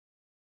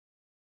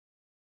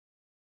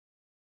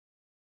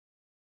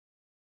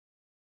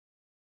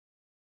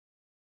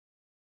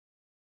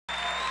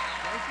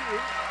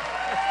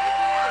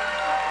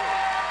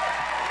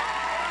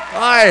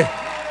Hi.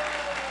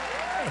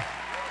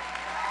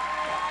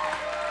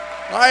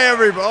 Hi,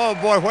 everybody. Oh,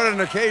 boy, what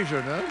an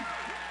occasion,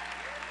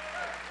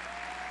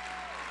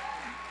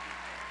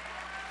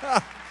 huh?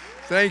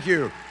 Thank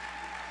you.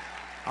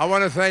 I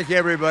want to thank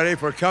everybody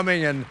for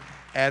coming and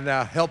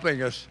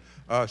helping us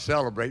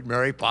celebrate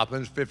Mary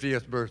Poppins'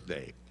 50th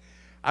birthday.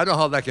 I don't know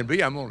how that can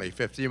be. I'm only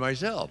 50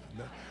 myself.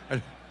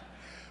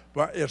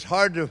 But it's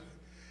hard to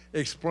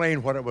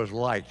explain what it was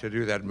like to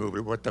do that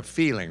movie, what the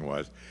feeling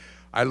was.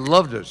 I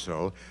loved it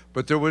so,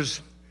 but there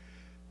was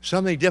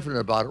something different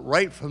about it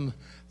right from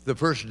the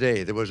first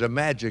day. There was a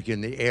magic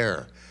in the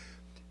air.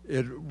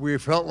 We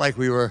felt like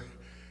we were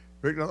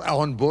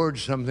on board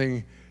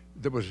something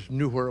that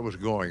knew where it was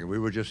going. We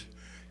were just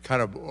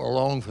kind of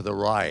along for the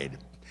ride.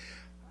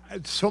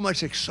 So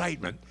much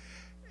excitement.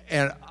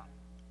 And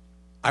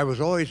I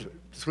was always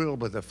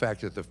thrilled with the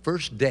fact that the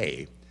first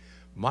day,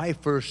 my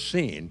first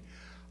scene,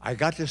 I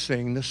got to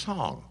sing the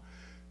song,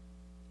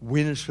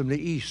 Winds from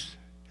the East.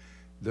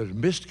 There's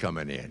mist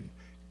coming in,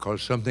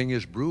 because something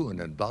is brewing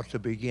and about to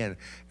begin.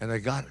 And I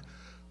got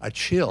a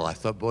chill. I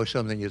thought, boy,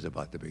 something is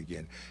about to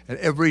begin. And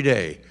every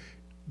day,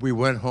 we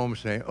went home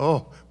saying,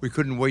 oh, we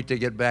couldn't wait to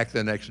get back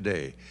the next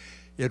day.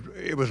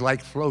 It was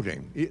like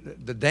floating.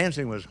 The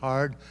dancing was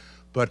hard,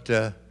 but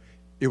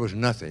it was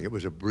nothing. It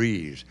was a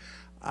breeze.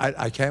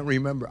 I can't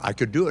remember. I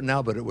could do it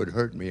now, but it would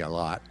hurt me a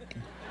lot.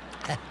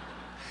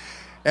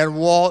 And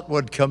Walt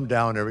would come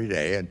down every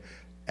day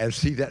and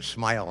see that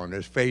smile on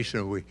his face,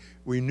 and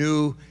we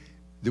knew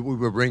that we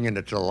were bringing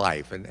it to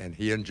life, and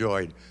he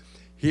enjoyed.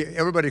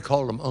 Everybody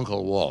called him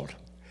Uncle Walt,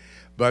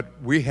 but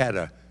we had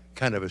a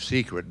kind of a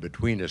secret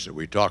between us that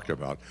we talked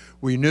about.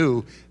 We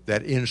knew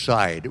that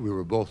inside we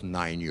were both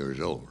 9 years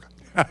old.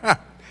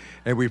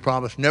 And we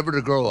promised never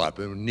to grow up,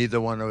 and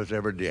neither one of us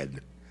ever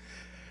did.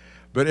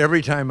 But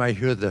every time I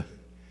hear the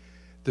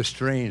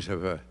strains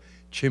of a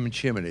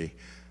chimney,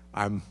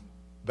 I'm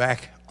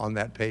back on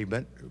that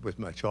pavement with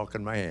my chalk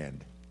in my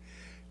hand.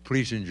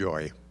 Please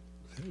enjoy.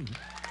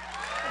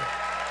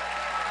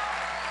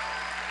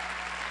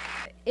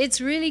 It's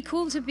really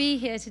cool to be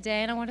here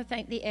today, and I want to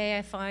thank the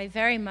AFI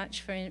very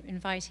much for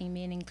inviting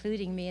me and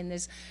including me in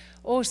this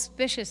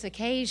auspicious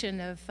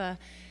occasion of,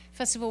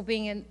 first of all,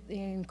 being an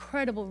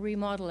incredible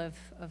remodel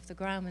of the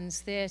Grauman's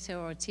Theatre,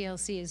 or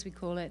TLC as we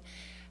call it.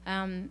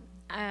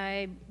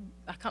 I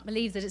can't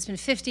believe that it's been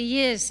 50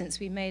 years since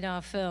we made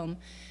our film.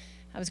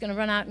 I was going to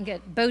run out and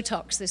get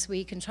Botox this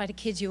week and try to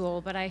kid you all,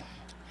 but I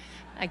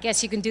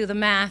guess you can do the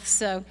math.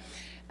 So,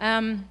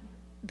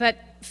 but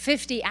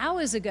 50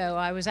 hours ago,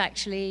 I was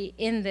actually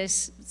in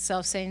this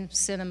self-same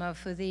cinema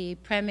for the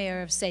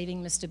premiere of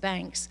Saving Mr.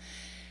 Banks.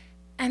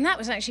 And that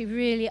was actually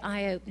really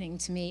eye-opening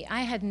to me.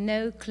 I had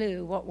no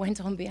clue what went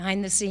on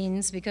behind the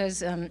scenes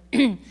because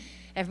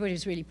everybody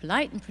was really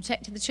polite and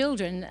protected the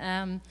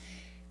children.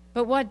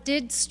 But what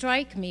did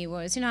strike me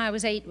was, I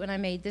was 8 when I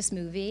made this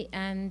movie,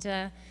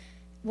 and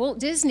Walt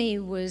Disney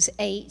was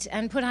 8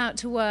 and put out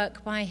to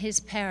work by his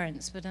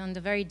parents, but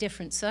under very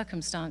different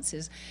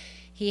circumstances.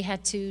 He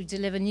had to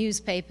deliver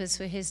newspapers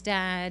for his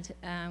dad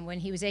when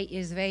he was 8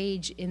 years of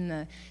age in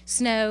the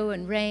snow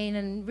and rain,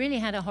 and really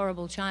had a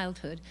horrible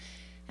childhood.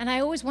 And I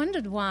always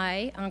wondered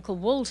why Uncle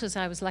Walt, as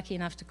I was lucky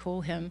enough to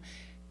call him,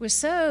 was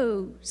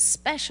so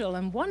special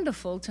and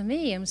wonderful to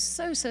me and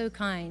so, so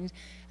kind.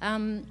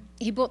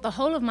 He brought the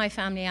whole of my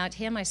family out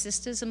here, my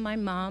sisters and my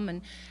mom,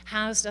 and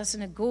housed us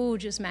in a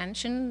gorgeous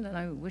mansion that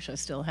I wish I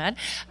still had,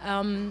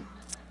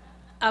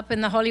 up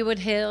in the Hollywood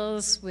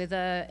Hills with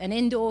an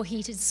indoor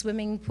heated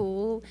swimming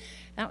pool.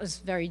 That was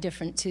very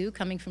different too,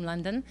 coming from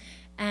London.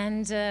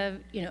 And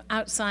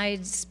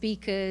outside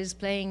speakers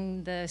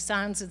playing the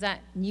sounds of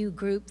that new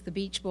group, the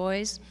Beach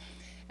Boys.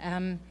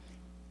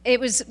 It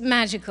was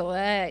magical.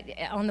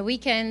 On the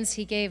weekends,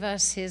 he gave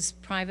us his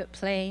private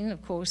plane.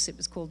 Of course, it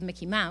was called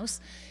Mickey Mouse.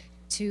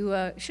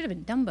 Should have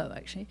been Dumbo,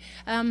 actually.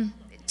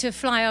 To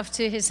fly off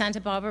to his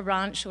Santa Barbara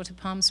ranch or to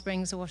Palm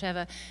Springs or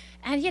whatever.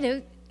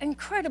 And,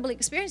 incredible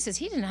experiences.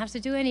 He didn't have to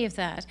do any of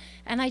that.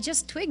 And I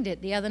just twigged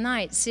it the other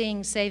night,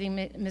 seeing Saving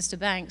Mr.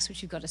 Banks,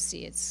 which you've got to see.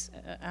 It's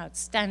an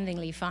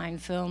outstandingly fine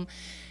film.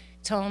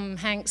 Tom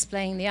Hanks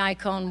playing the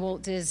icon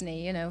Walt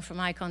Disney,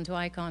 from icon to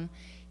icon.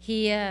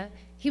 He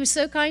was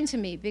so kind to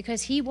me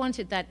because he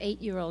wanted that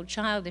 8-year-old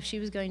child, if she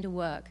was going to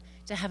work,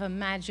 to have a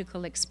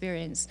magical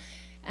experience.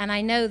 And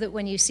I know that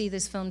when you see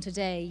this film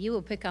today, you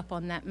will pick up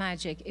on that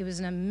magic. It was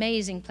an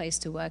amazing place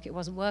to work. It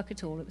wasn't work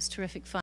at all. It was terrific fun.